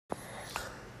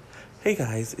Hey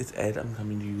guys, it's Ed. I'm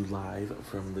coming to you live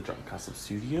from the Drunk Gossip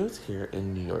Studios here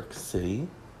in New York City.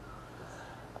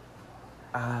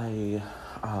 I,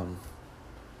 um,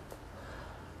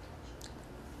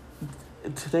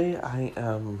 Today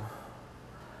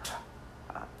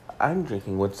I'm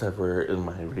drinking whatever in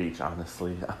my reach,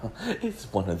 honestly.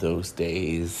 It's one of those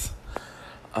days.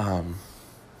 Um,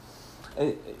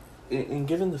 and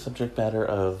given the subject matter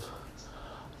of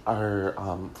our,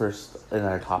 first, in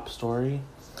our top story,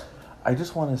 I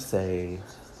just want to say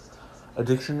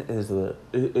addiction is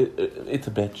it's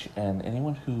a bitch, and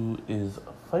anyone who is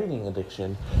fighting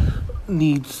addiction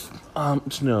needs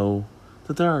to know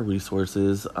that there are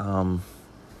resources.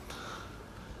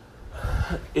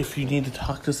 If you need to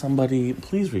talk to somebody,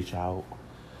 please reach out.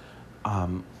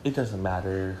 It doesn't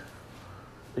matter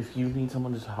if you need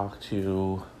someone to talk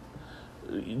to.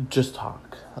 Just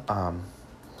talk.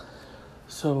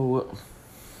 So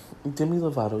Demi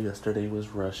Lovato yesterday was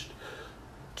rushed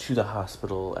to the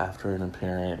hospital after an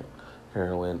apparent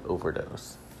heroin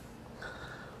overdose.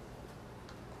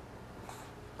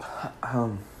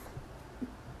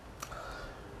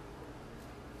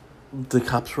 The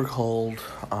cops were called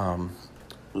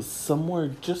somewhere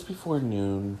just before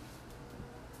noon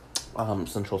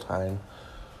Central Time.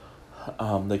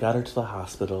 They got her to the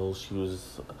hospital. She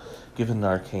was given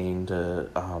Narcan to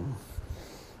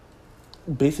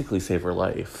basically save her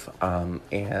life. And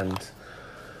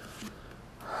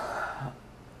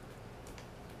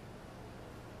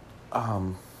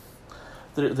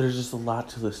there's just a lot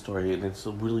to this story, and it's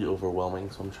really overwhelming.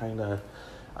 So I'm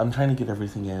trying to get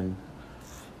everything in.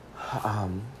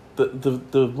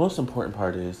 The most important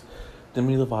part is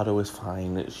Demi Lovato is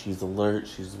fine. She's alert.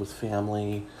 She's with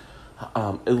family.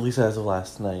 At least as of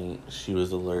last night, she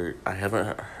was alert. I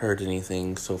haven't heard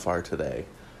anything so far today.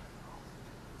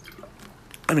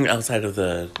 I mean, outside of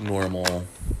the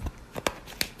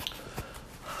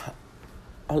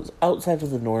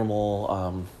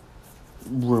normal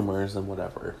rumors and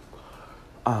whatever.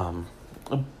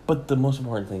 But the most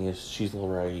important thing is she's all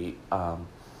right.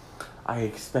 I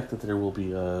expect that there will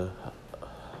be a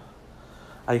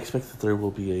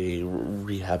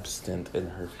rehab stint in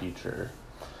her future.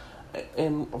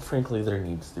 And frankly, there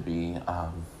needs to be.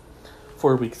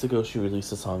 4 weeks ago, she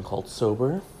released a song called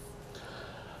Sober.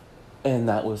 And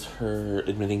that was her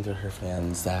admitting to her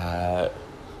fans that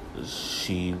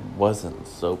she wasn't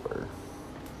sober.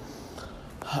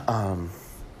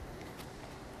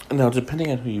 Now,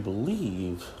 depending on who you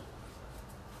believe,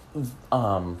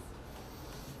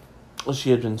 she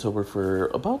had been sober for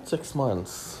about 6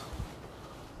 months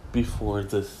before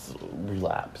this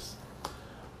relapse.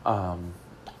 And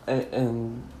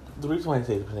the reason why I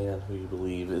say depending on who you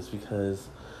believe is because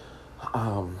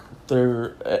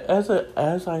as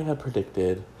I had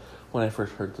predicted when I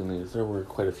first heard the news, there were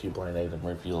quite a few blind item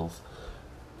reveals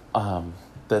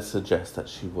that suggest that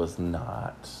she was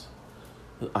not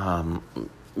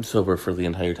sober for the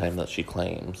entire time that she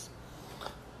claims.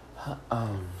 Her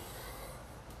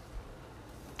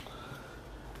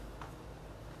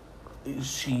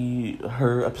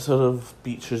episode of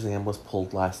Beat Shazam was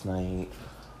pulled last night.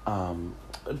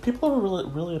 People are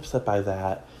really upset by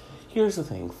that. Here's the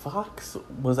thing, Fox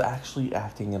was actually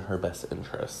acting in her best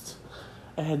interest.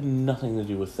 It had nothing to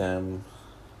do with them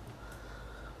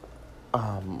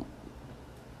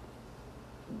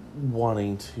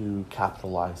wanting to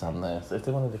capitalize on this. If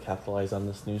they wanted to capitalize on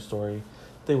this news story,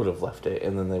 they would have left it,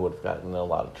 and then they would have gotten in a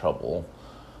lot of trouble.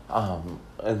 And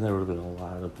there would have been a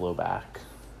lot of blowback.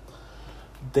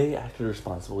 They acted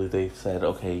responsibly. They said,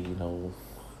 okay,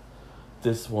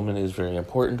 this woman is very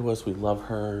important to us. We love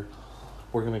her.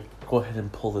 We're going to go ahead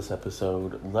and pull this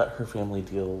episode. Let her family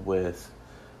deal with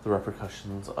the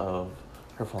repercussions of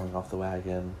her falling off the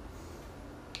wagon.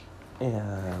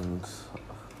 And,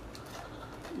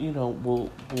 we'll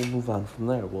move on from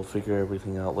there. We'll figure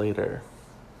everything out later.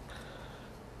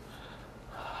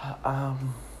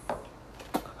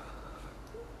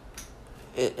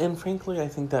 And frankly, I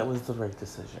think that was the right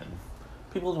decision.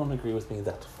 People don't agree with me,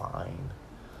 that's fine.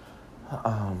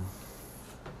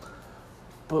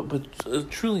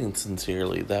 But truly and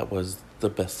sincerely, that was the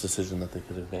best decision that they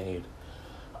could have made.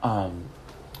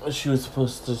 She was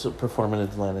supposed to perform in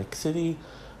Atlantic City.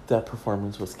 That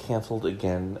performance was canceled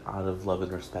again out of love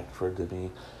and respect for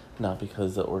Demi, not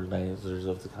because the organizers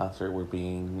of the concert were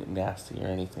being nasty or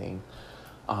anything.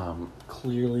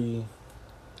 Clearly,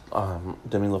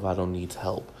 Demi Lovato needs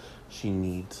help. She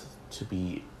needs to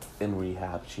be in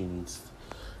rehab. She needs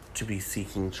to be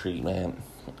seeking treatment.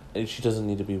 She doesn't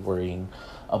need to be worrying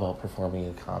about performing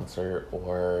a concert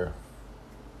or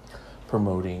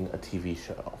promoting a TV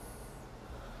show.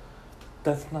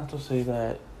 That's not to say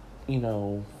that,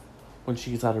 when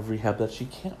she gets out of rehab that she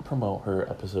can't promote her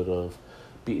episode of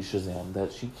Beat Shazam,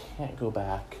 that she can't go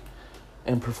back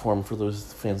and perform for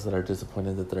those fans that are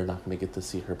disappointed that they're not going to get to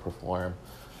see her perform.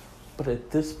 But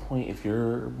at this point, if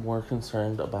you're more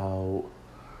concerned about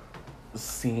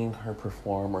seeing her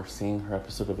perform or seeing her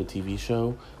episode of a TV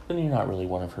show, then you're not really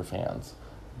one of her fans.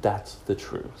 That's the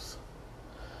truth.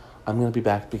 I'm going to be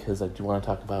back because I do want to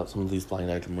talk about some of these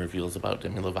blind item reveals about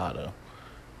Demi Lovato.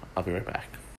 I'll be right back.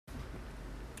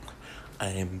 I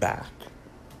am back.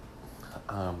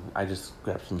 I just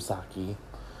grabbed some sake.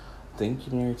 Thank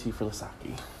you, Mary T, for the sake.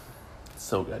 It's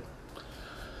so good.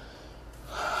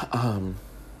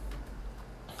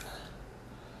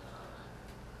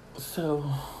 So,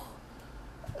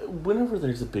 whenever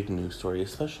there's a big news story,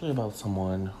 especially about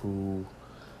someone who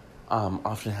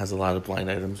often has a lot of blind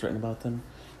items written about them,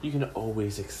 you can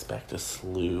always expect a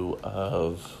slew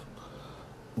of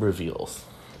reveals.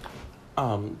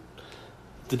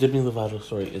 The Demi Lovato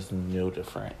story is no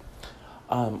different.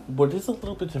 What is a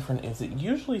little bit different is it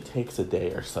usually takes a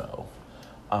day or so.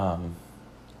 I'm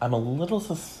a little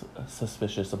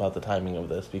suspicious about the timing of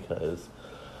this because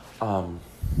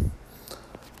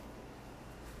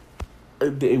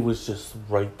it was just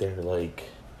right there, like,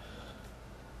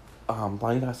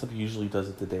 Blind Gossip usually does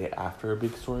it the day after a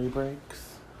big story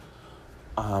breaks.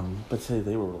 But today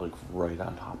they were, like, right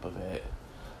on top of it.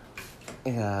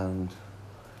 And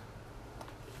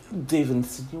they've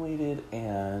insinuated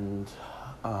and,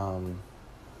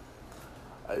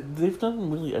 they've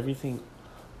done really everything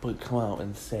but come out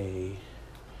and say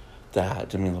that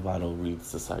Demi Lovato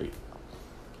reads the site.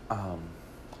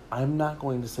 I'm not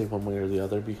going to say one way or the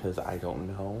other because I don't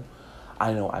know.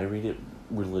 I know I read it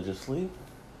religiously.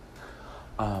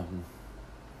 And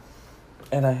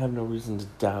I have no reason to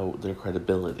doubt their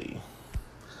credibility.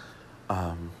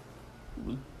 And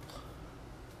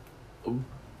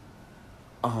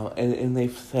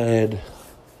they've said,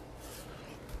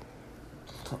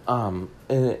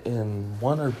 in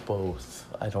one or both,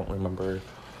 I don't remember,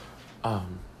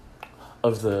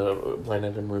 of the blind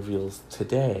item reveals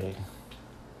today,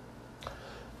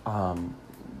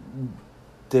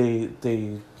 they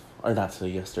or not today,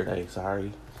 yesterday,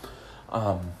 sorry,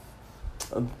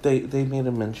 they made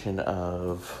a mention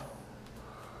of,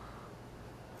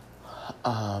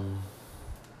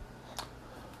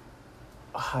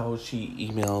 how she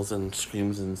emails and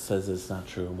screams and says it's not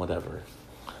true and whatever.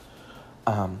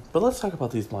 But let's talk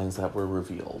about these blinds that were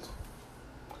revealed.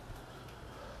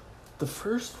 The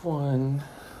first one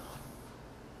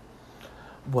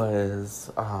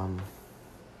was how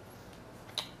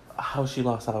she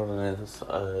lost out on a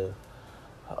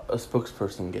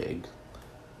spokesperson gig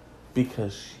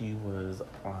because she was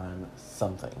on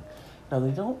something. Now,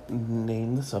 they don't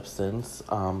name the substance.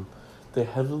 They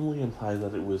heavily imply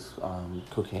that it was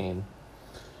cocaine.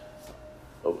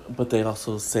 But they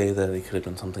also say that it could have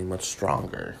been something much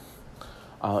stronger.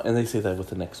 And they say that with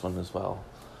the next one as well.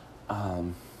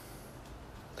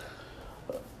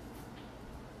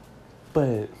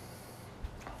 But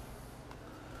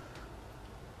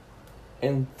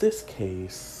in this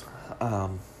case,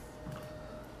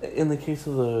 in the case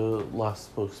of the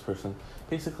lost spokesperson,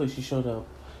 basically she showed up,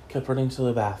 kept running to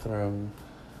the bathroom,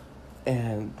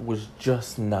 and was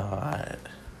just not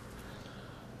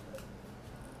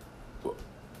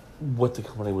what the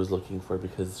company was looking for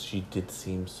because she did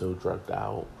seem so drugged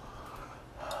out.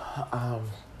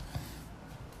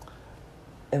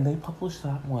 And they published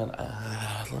that one.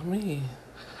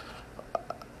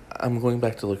 I'm going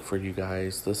back to look for you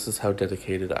guys. This is how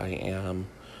dedicated I am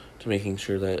to making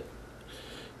sure that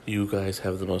you guys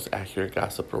have the most accurate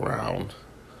gossip around.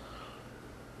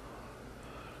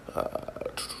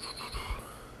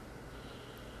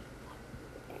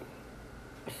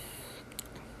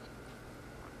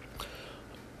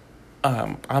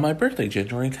 On my birthday,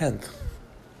 January 10th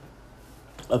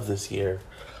of this year,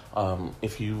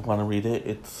 if you want to read it,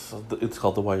 it's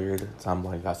called The Wired. It's on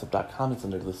blindgossip.com. It's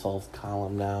under the Solved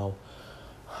column now.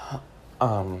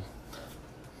 And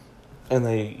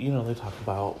they talk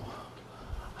about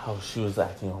how she was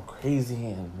acting all crazy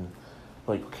and,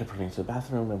 like, kept running to the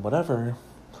bathroom and whatever.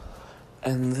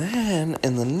 And then,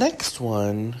 in the next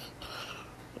one,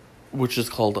 which is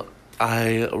called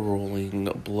Eye Rolling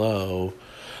Blow,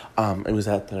 it was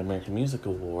at the American Music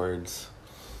Awards,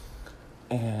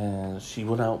 and she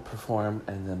went out, performed,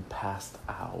 and then passed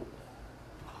out.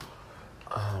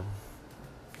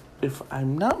 If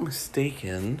I'm not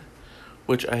mistaken,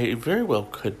 which I very well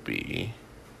could be,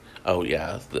 I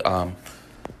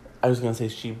was going to say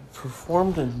she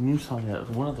performed a new song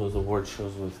at one of those award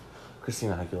shows with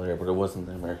Christina Aguilera, but it wasn't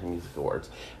the American Music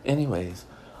Awards. Anyways,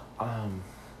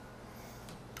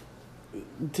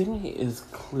 Demi is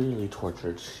clearly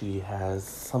tortured. She has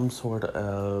some sort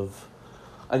of,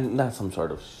 not some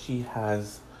sort of, she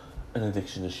has an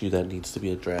addiction issue that needs to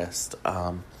be addressed.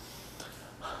 I'm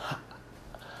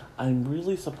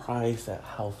really surprised at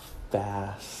how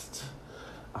fast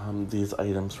these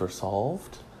items were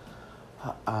solved.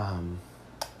 Um,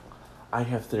 I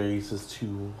have theories as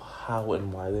to how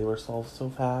and why they were solved so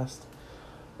fast,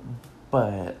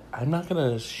 but I'm not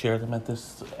gonna share them at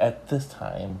this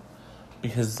time,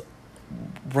 because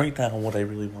right now what I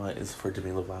really want is for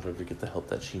Demi Lovato to get the help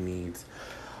that she needs,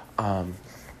 and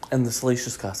the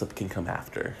salacious gossip can come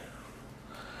after.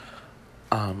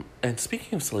 And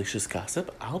speaking of salacious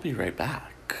gossip, I'll be right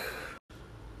back.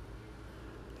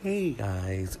 Hey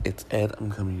guys, it's Ed. I'm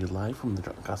coming to you live from the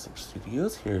Drunk Gossip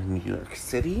Studios here in New York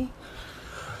City.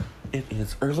 It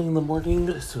is early in the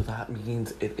morning, so that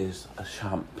means it is a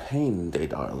champagne day,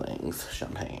 darlings.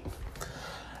 Champagne.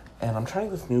 And I'm trying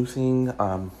this new thing.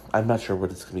 I'm not sure what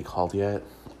it's going to be called yet.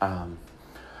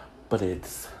 But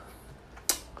it's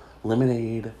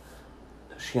lemonade,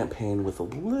 champagne with a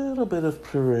little bit of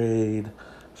pureed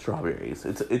strawberries.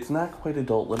 It's not quite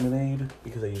adult lemonade,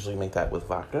 because I usually make that with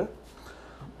vodka.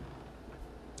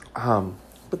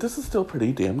 But this is still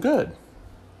pretty damn good.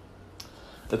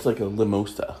 It's like a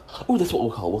limosa. Oh, that's what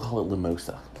we'll call it. We'll call it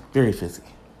limosa. Very fizzy.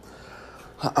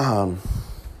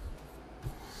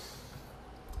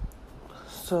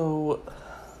 So,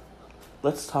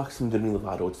 let's talk some Demi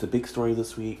Lovato. It's the big story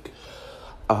this week.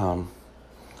 And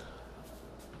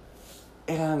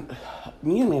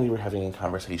me and Mandy were having a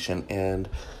conversation, and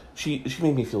she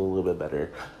made me feel a little bit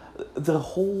better. The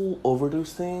whole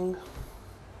overdose thing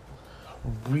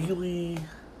really...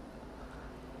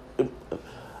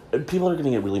 People are going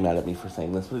to get really mad at me for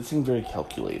saying this, but it seemed very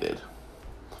calculated.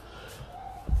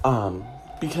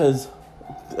 Because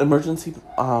emergency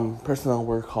personnel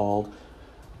were called,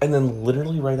 and then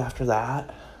literally right after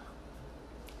that,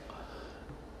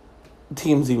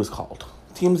 TMZ was called.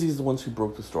 TMZ is the ones who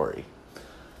broke the story.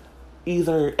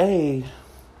 Either A,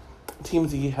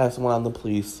 TMZ has someone on the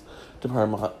police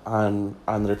department on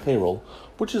their payroll,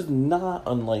 which is not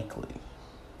unlikely.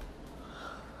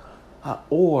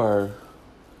 Or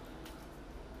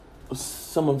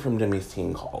someone from Demi's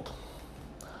team called.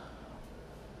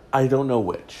 I don't know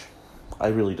which. I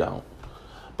really don't.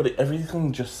 But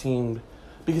everything just seemed...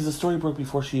 Because the story broke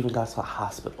before she even got to the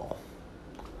hospital,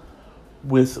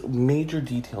 with major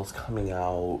details coming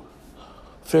out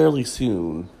fairly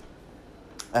soon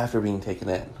after being taken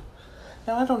in.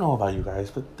 Now, I don't know about you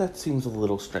guys, but that seems a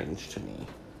little strange to me.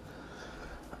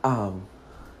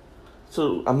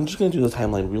 So I'm just going to do the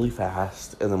timeline really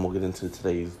fast, and then we'll get into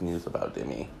today's news about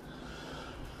Demi.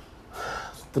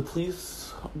 The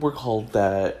police were called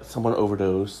that someone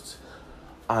overdosed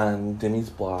on Demi's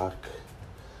block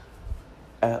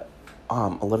at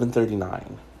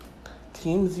 11:39.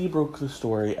 TMZ broke the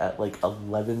story at like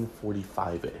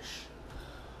 11:45-ish.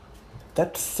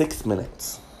 That's 6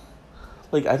 minutes.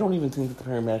 Like, I don't even think that the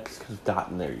paramedics have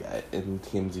gotten there yet, and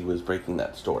TMZ was breaking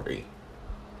that story.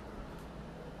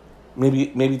 Maybe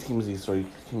TMZ's story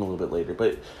came a little bit later,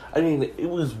 but I mean, it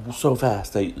was so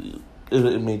fast that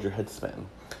it made your head spin.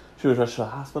 She was rushed to the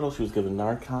hospital. She was given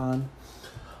Narcan.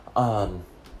 And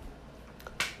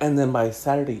then by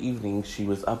Saturday evening, she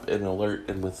was up and alert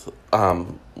and with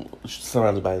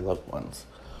surrounded by loved ones,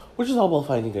 which is all well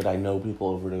fine and good. I know people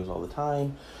overdose all the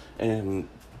time, and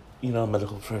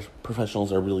medical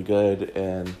professionals are really good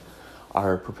and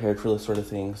are prepared for this sort of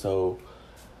thing. So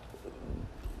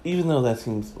even though that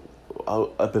seems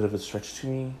a bit of a stretch to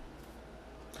me,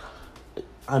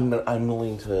 I'm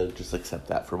willing to just accept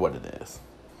that for what it is.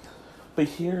 But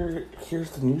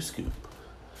here's the new scoop.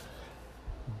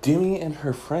 Demi and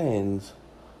her friends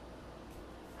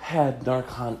had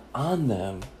Narcan on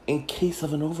them in case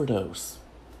of an overdose.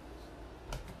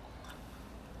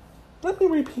 Let me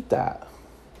repeat that.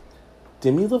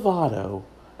 Demi Lovato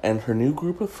and her new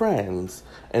group of friends,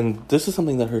 and this is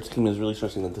something that her team is really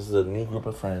stressing, that this is a new group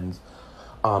of friends,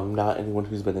 not anyone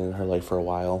who's been in her life for a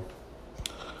while,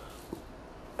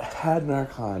 had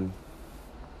Narcan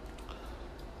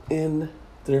in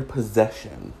their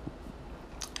possession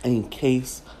in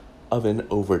case of an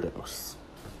overdose.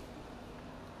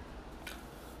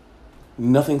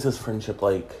 Nothing says friendship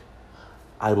like,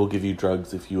 I will give you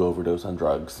drugs if you overdose on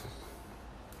drugs.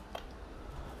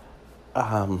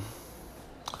 I'm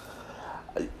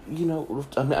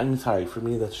sorry, for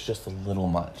me that's just a little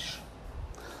much.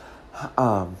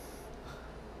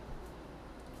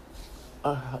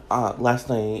 Last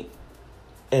night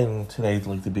and today,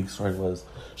 the big story was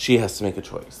she has to make a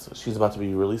choice. She's about to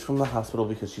be released from the hospital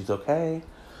because she's okay.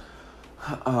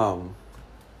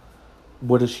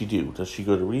 what does she do? Does she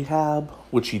go to rehab,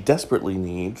 which she desperately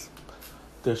needs?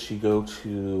 Does she go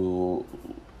to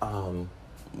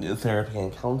therapy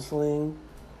and counseling,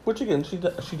 which again she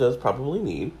does probably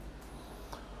need?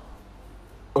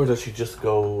 Or does she just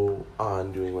go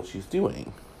on doing what she's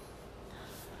doing?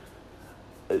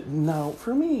 Now,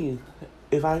 for me,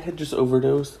 if I had just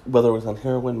overdosed, whether it was on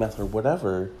heroin, meth, or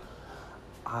whatever,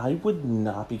 I would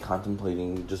not be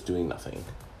contemplating just doing nothing.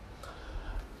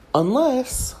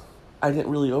 Unless I didn't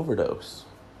really overdose.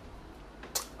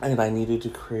 And I needed to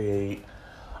create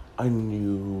a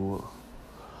new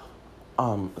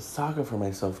saga for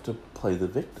myself to play the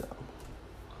victim.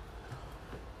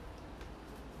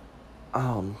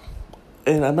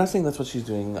 And I'm not saying that's what she's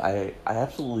doing. I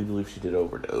absolutely believe she did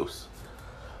overdose.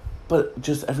 But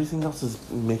just everything else is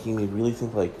making me really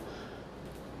think, like,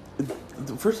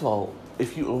 first of all,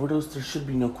 if you overdose, there should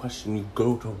be no question you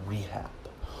go to rehab.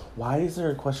 Why is there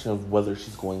a question of whether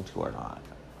she's going to or not?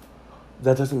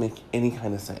 That doesn't make any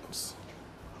kind of sense.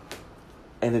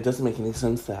 And it doesn't make any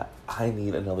sense that I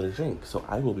need another drink, so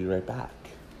I will be right back.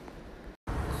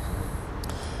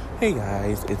 Hey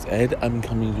guys, it's Ed. I'm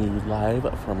coming to you live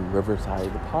from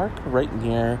Riverside Park, right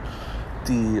near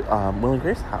the Will and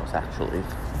Grace house, actually.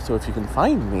 So if you can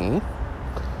find me,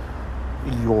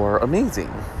 you're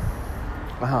amazing.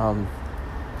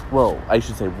 Well, I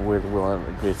should say where the Will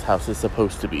and Grace house is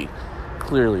supposed to be.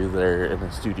 Clearly they're in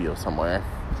a studio somewhere.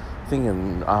 I think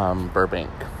in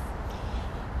Burbank.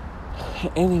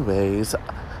 Anyways,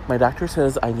 my doctor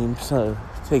says I need to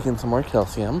take in some more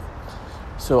calcium.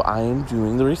 So I am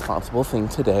doing the responsible thing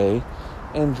today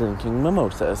and drinking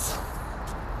mimosas.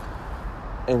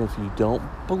 And if you don't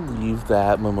believe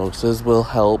that mimosas will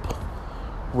help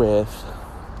with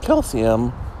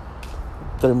calcium,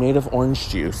 they're made of orange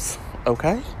juice.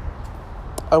 Okay?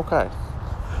 Okay.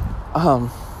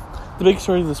 The big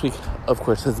story this week, of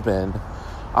course, has been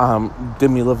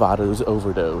Demi Lovato's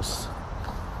overdose.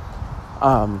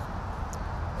 And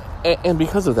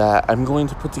because of that, I'm going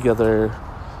to put together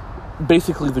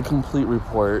basically the complete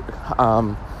report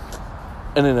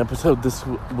in an episode this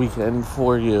weekend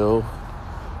for you,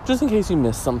 just in case you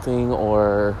missed something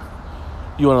or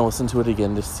you want to listen to it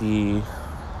again to see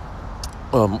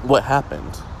what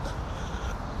happened.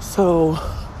 So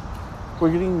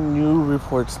we're getting new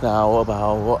reports now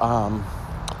about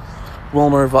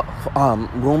Wilmer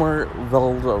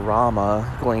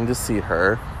Valderrama going to see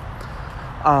her.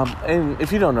 And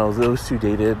if you don't know, those two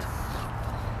dated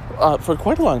for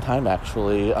quite a long time,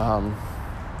 actually. I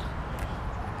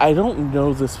don't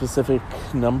know the specific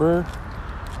number,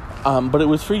 but it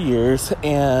was for years,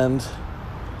 and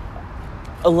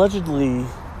allegedly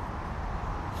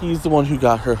he's the one who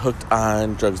got her hooked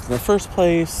on drugs in the first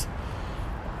place,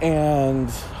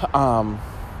 and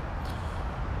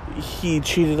he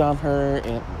cheated on her,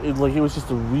 and it was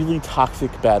just a really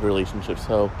toxic, bad relationship.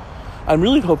 So I'm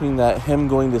really hoping that him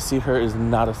going to see her is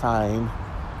not a sign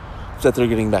that they're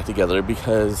getting back together,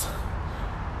 because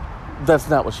that's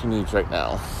not what she needs right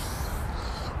now.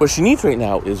 What she needs right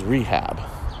now is rehab.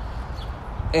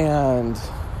 And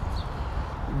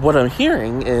what I'm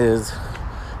hearing is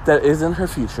that is in her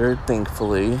future,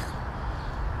 thankfully.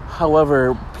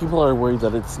 However, people are worried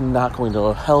that it's not going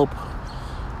to help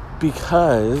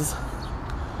because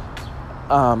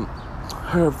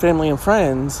her family and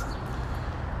friends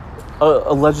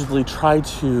allegedly tried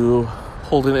to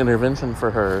hold an intervention for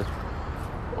her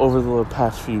over the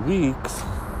past few weeks,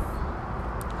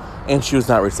 and she was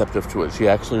not receptive to it. She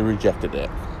actually rejected it.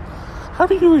 How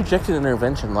do you reject an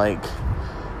intervention?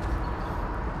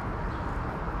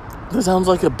 This sounds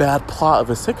like a bad plot of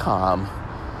a sitcom.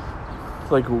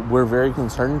 We're very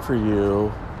concerned for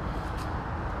you,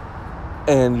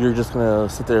 and you're just gonna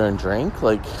sit there and drink?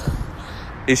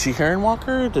 Is she Karen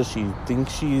Walker? Does she think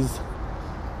she's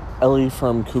Ellie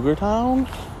from Cougar Town?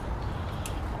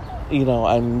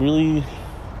 I'm really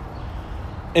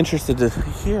interested to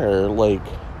hear,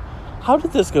 how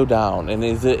did this go down? And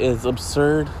is it as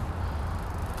absurd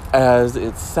as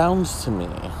it sounds to me?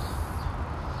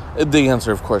 The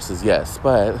answer, of course, is yes,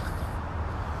 but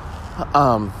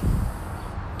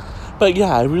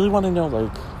yeah, I really want to know,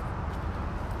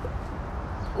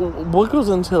 what goes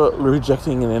into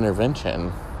rejecting an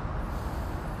intervention?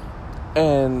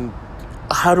 And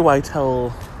how do I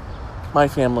tell my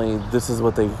family this is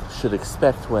what they should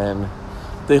expect when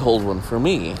they hold one for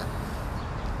me?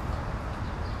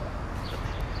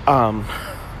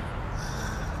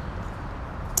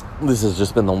 This has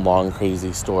just been a long,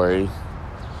 crazy story.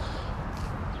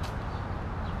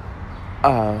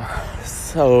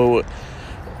 So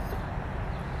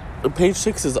Page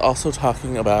 6 is also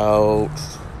talking about...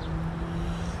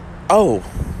 Oh,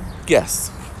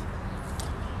 yes.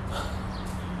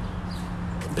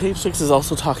 Page Six is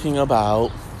also talking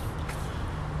about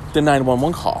the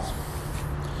 911 call.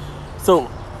 So,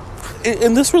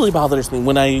 and this really bothers me.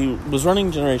 When I was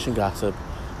running Generation Gossip,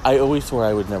 I always swore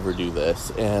I would never do this.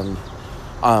 And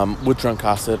with Drunk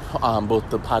Gossip, both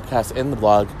the podcast and the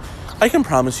blog, I can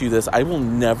promise you this: I will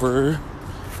never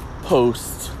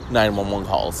post 911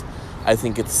 calls. I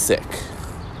think it's sick.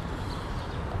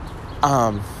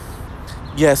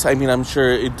 Yes, I mean, I'm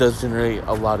sure it does generate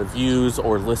a lot of views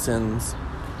or listens,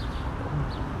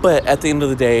 but at the end of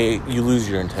the day, you lose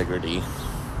your integrity.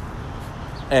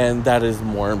 And that is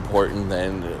more important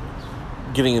than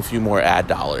getting a few more ad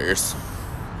dollars.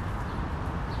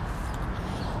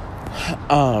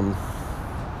 But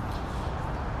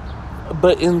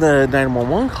in the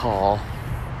 911 call,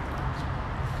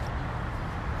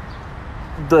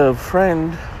 the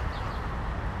friend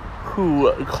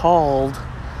who called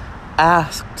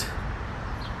asked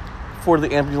for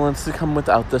the ambulance to come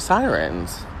without the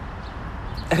sirens.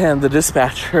 And the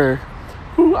dispatcher,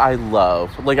 who I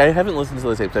love, like, I haven't listened to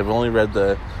the tapes, I've only read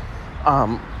a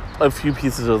few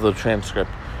pieces of the transcript,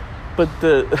 but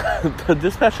the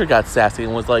dispatcher got sassy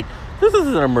and was like, this is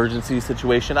an emergency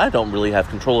situation, I don't really have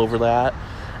control over that.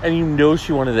 And you know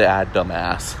she wanted to add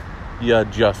dumbass. You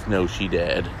just know she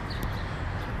did.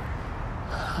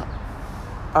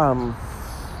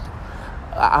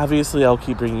 Obviously, I'll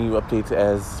keep bringing you updates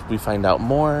as we find out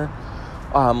more.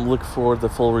 Look for the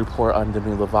full report on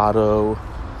Demi Lovato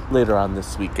later on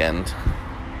this weekend.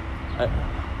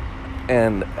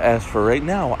 And as for right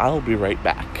now, I'll be right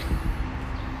back.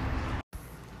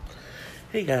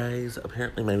 Hey guys,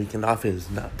 apparently my weekend off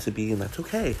is not to be, and that's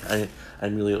okay.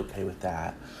 I'm really okay with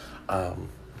that. I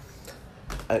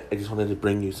just wanted to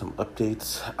bring you some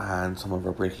updates on some of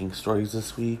our breaking stories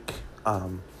this week.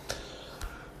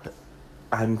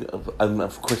 I'm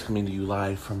of course coming to you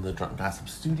live from the Drunk Gossip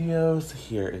Studios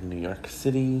here in New York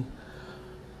City.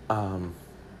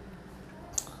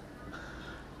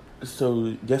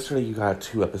 So yesterday you got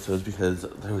 2 episodes because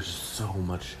there was just so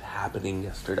much happening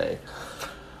yesterday.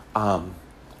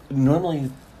 Normally,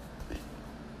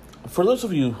 for those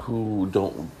of you who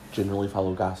don't generally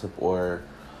follow gossip or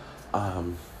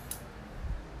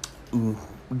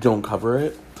don't cover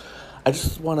it, I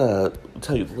just want to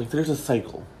tell you, like, there's a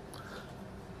cycle.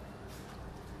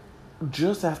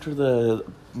 Just after the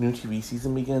new TV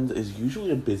season begins is usually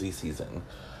a busy season.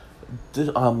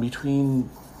 Between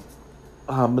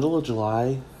middle of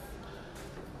July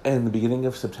and the beginning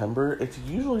of September, it's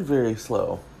usually very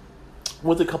slow,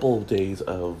 with a couple of days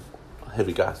of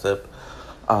heavy gossip,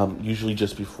 usually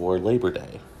just before Labor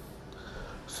Day.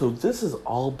 So this has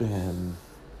all been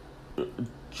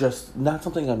just not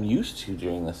something I'm used to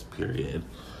during this period.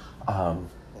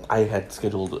 I had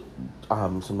scheduled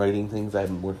some writing things.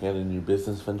 I'm working on a new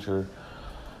business venture.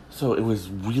 So it was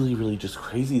really, really just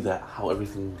crazy that how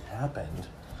everything happened.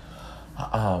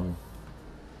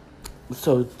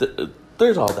 So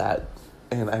there's all that.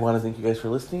 And I want to thank you guys for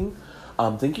listening.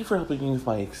 Thank you for helping me with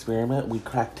my experiment. We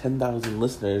cracked 10,000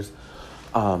 listeners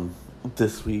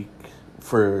this week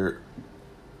for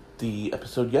the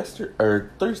episode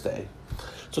Thursday.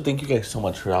 So thank you guys so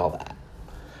much for all that.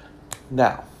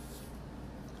 Now,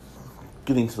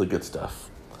 getting to the good stuff.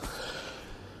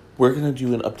 We're going to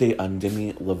do an update on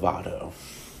Demi Lovato.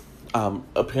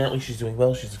 Apparently she's doing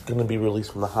well. She's going to be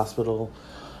released from the hospital.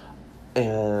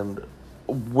 And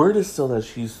word is still that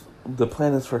the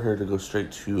plan is for her to go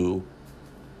straight to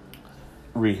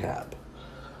rehab.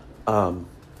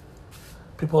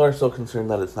 People are still concerned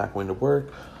that it's not going to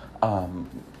work.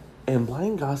 And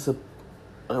Blind Gossip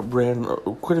ran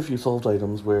quite a few solved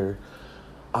items where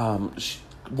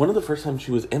one of the first times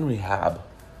she was in rehab,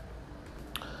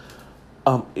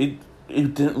 it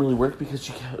didn't really work because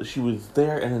she was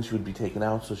there and then she would be taken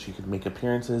out so she could make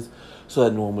appearances so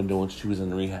that no one would know when she was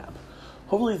in rehab.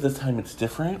 Hopefully this time it's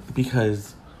different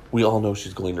because we all know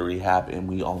she's going to rehab and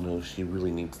we all know she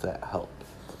really needs that help.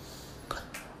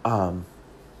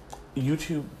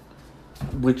 YouTube,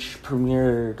 which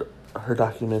premiered her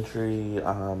documentary,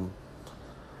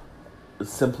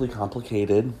 Simply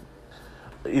Complicated,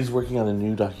 is working on a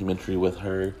new documentary with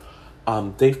her.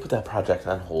 They've put that project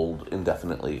on hold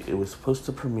indefinitely. It was supposed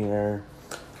to premiere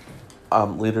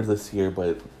later this year,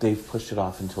 but they've pushed it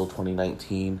off until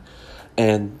 2019.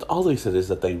 And all they said is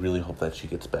that they really hope that she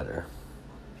gets better.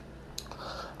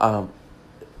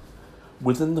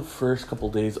 Within the first couple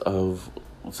days of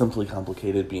Simply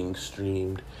Complicated being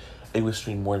streamed, it was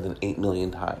streamed more than 8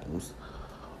 million times.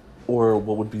 Or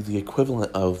what would be the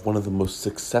equivalent of one of the most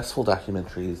successful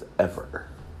documentaries ever.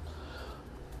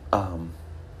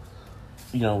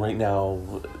 Right now,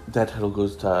 that title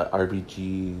goes to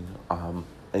RBG,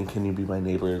 and Can You Be My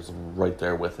Neighbor is right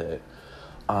there with it.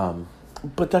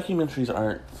 But documentaries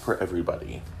aren't for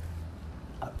everybody.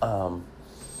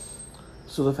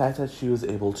 So the fact that she was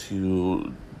able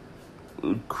to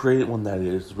create one that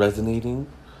is resonating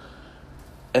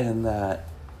and that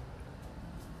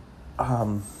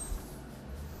that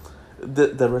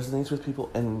resonates with people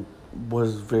and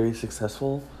was very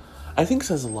successful, I think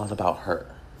says a lot about her.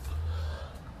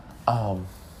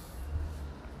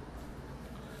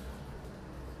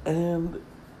 And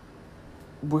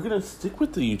we're gonna stick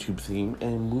with the YouTube theme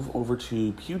and move over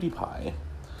to PewDiePie.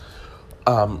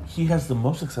 He has the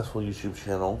most successful YouTube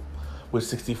channel with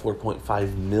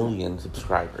 64.5 million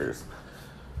subscribers.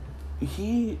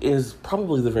 He is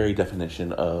probably the very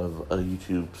definition of a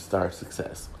YouTube star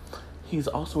success. He's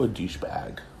also a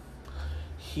douchebag.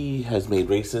 He has made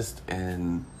racist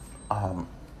and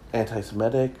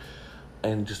anti-Semitic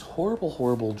and just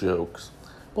horrible jokes.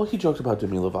 Well, he joked about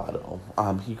Demi Lovato.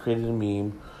 He created a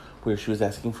meme where she was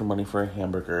asking for money for a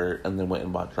hamburger and then went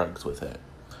and bought drugs with it.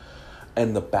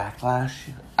 And the backlash,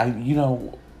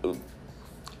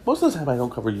 most of the time I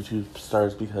don't cover YouTube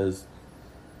stars because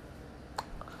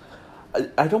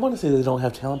I don't want to say they don't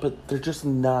have talent, but they're just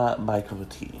not my cup of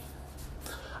tea.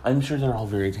 I'm sure they're all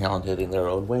very talented in their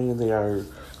own way, and they are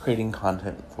creating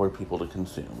content for people to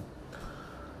consume.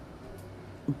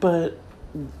 But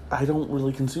I don't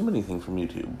really consume anything from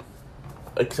YouTube,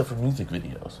 except for music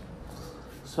videos.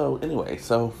 So anyway,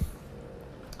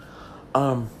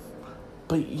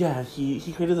 but yeah,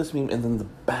 he created this meme, and then the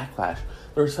backlash.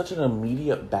 There was such an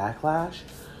immediate backlash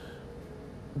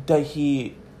that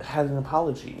he had an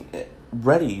apology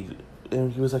ready,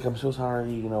 and he was like, "I'm so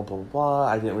sorry, blah, blah, blah.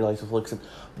 I didn't realize the full extent."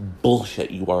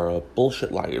 Bullshit, you are a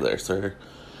bullshit liar there, sir.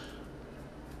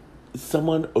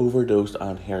 Someone overdosed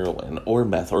on heroin or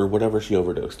meth or whatever she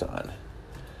overdosed on.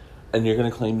 And you're going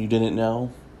to claim you didn't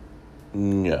know?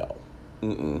 No.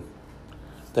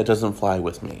 That doesn't fly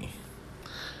with me.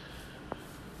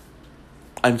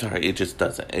 I'm sorry, it just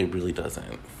doesn't. It really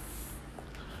doesn't.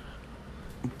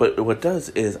 But what does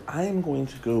is I'm going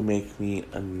to go make me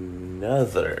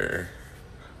another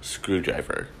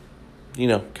screwdriver.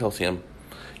 Calcium.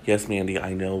 Yes, Mandy,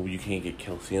 I know you can't get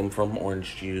calcium from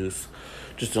orange juice.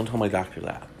 Just don't tell my doctor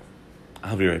that.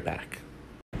 I'll be right back.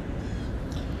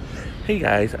 Hey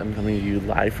guys, I'm coming to you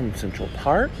live from Central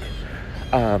Park.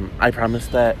 I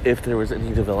promised that if there was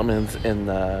any developments in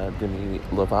the Demi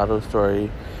Lovato story,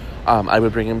 I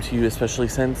would bring them to you, especially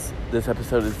since this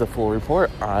episode is the full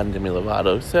report on Demi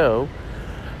Lovato. So,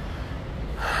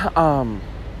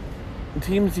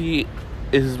 TMZ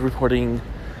is reporting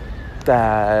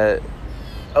that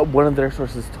one of their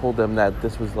sources told them that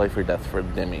this was life or death for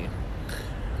Demi.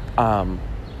 And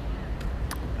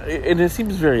it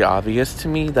seems very obvious to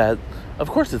me that, of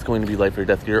course, it's going to be life or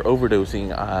death. You're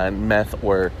overdosing on meth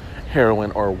or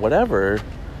heroin or whatever.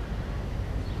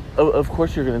 Of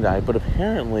course you're going to die. But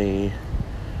apparently,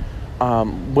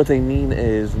 what they mean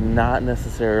is not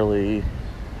necessarily...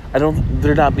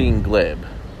 they're not being glib.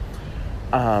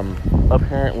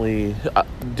 Apparently,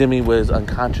 Demi was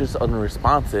unconscious,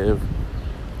 unresponsive,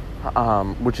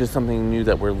 which is something new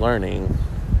that we're learning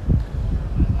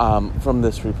from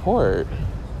this report.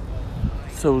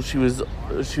 So she was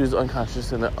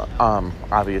unconscious and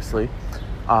obviously,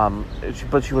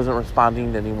 but she wasn't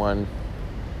responding to anyone.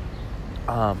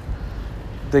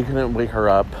 They couldn't wake her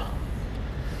up,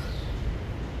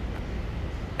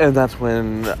 and that's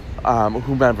when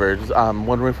whomever.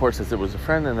 One report says it was a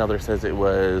friend, another says it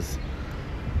was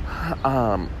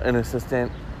an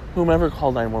assistant. Whomever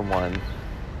called 911.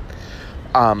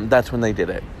 That's when they did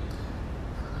it.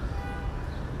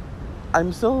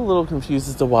 I'm still a little confused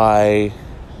as to why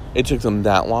it took them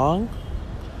that long.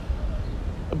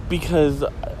 Because,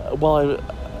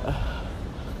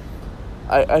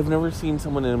 I've never seen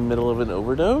someone in the middle of an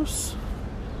overdose.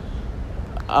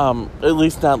 At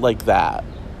least not like that.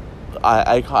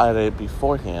 I caught it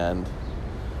beforehand,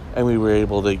 and we were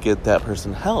able to get that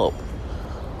person help.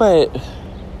 But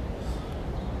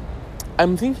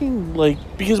I'm thinking,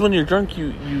 because when you're drunk,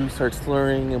 you start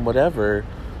slurring and whatever.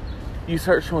 You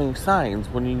start showing signs.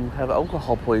 When you have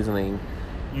alcohol poisoning,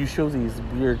 you show these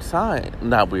weird signs.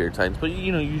 Not weird signs, but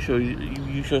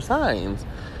you show signs.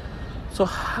 So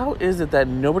how is it that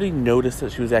nobody noticed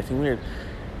that she was acting weird?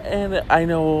 And I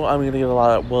know I'm going to get a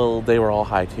lot of, they were all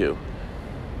high too.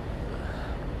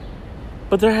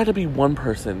 But there had to be one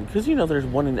person, because there's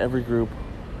one in every group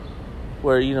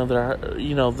where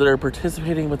they're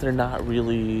participating, but they're not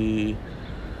really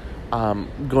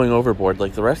going overboard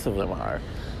like the rest of them are.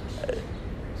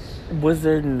 Was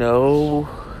there no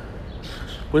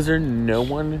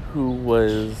one who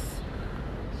was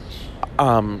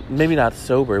Maybe not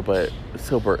sober, but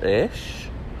sober-ish.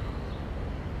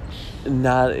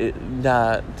 Not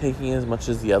taking as much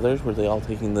as the others. Were they all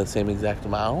taking the same exact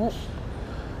amount?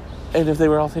 And if they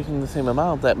were all taking the same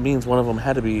amount, that means one of them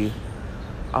had to be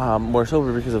more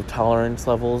sober because of tolerance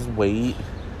levels, weight,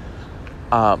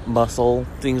 muscle,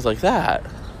 things like that.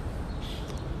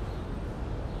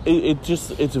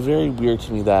 It's very weird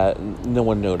to me that no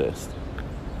one noticed.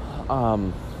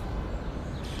 And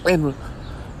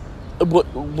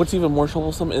what's even more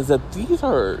troublesome is that these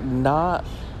are not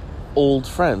old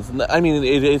friends. I mean,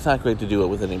 it's not great to do it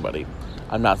with anybody.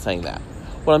 I'm not saying that.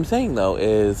 What I'm saying, though,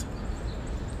 is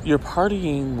you're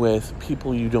partying with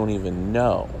people you don't even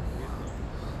know.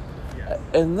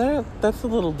 And that's a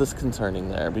little disconcerting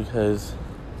there, because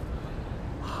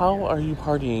how are you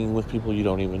partying with people you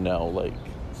don't even know? Like,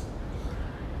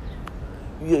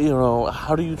 you know,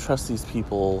 how do you trust these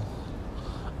people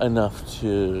enough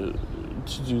to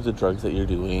do the drugs that you're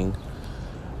doing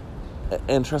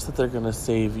and trust that they're going to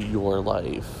save your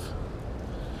life?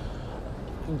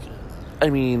 I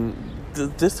mean,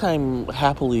 this time,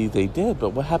 happily, they did, but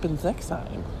what happens next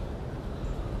time?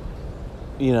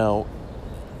 You know,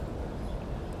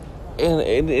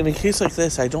 and in a case like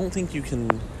this, I don't think you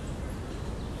can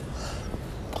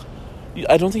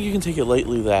take it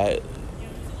lightly that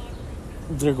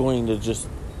they're going to just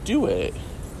do it,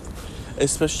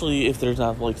 especially if there's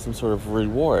not like some sort of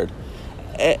reward.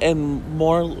 And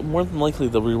more than likely,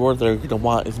 the reward they're going to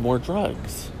want is more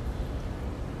drugs.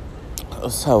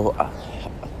 So,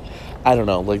 I don't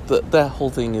know. Like, that whole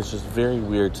thing is just very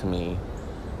weird to me.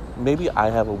 Maybe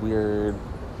I have a weird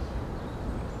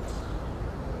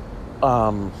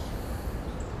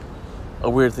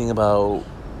thing about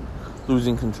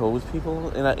losing control with people,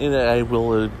 and I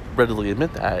will readily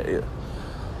admit that.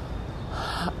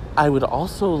 I would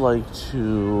also like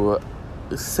to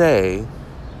say,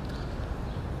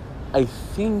 I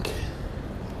think,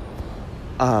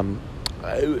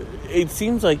 it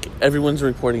seems like everyone's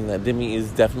reporting that Demi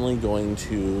is definitely going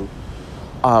to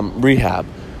rehab,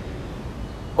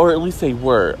 or at least they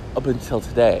were up until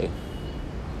today.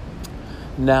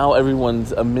 Now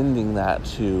everyone's amending that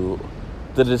to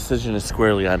the decision is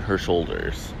squarely on her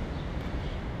shoulders.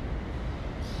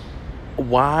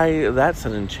 Why that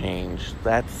sudden change?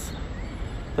 That's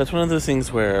one of those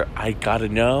things where I gotta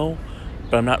know,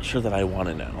 but I'm not sure that I want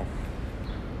to know.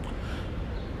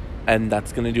 And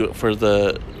that's going to do it for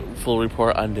the full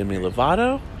report on Demi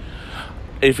Lovato.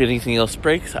 If anything else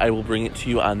breaks, I will bring it to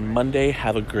you on Monday.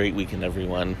 Have a great weekend,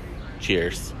 everyone.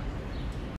 Cheers.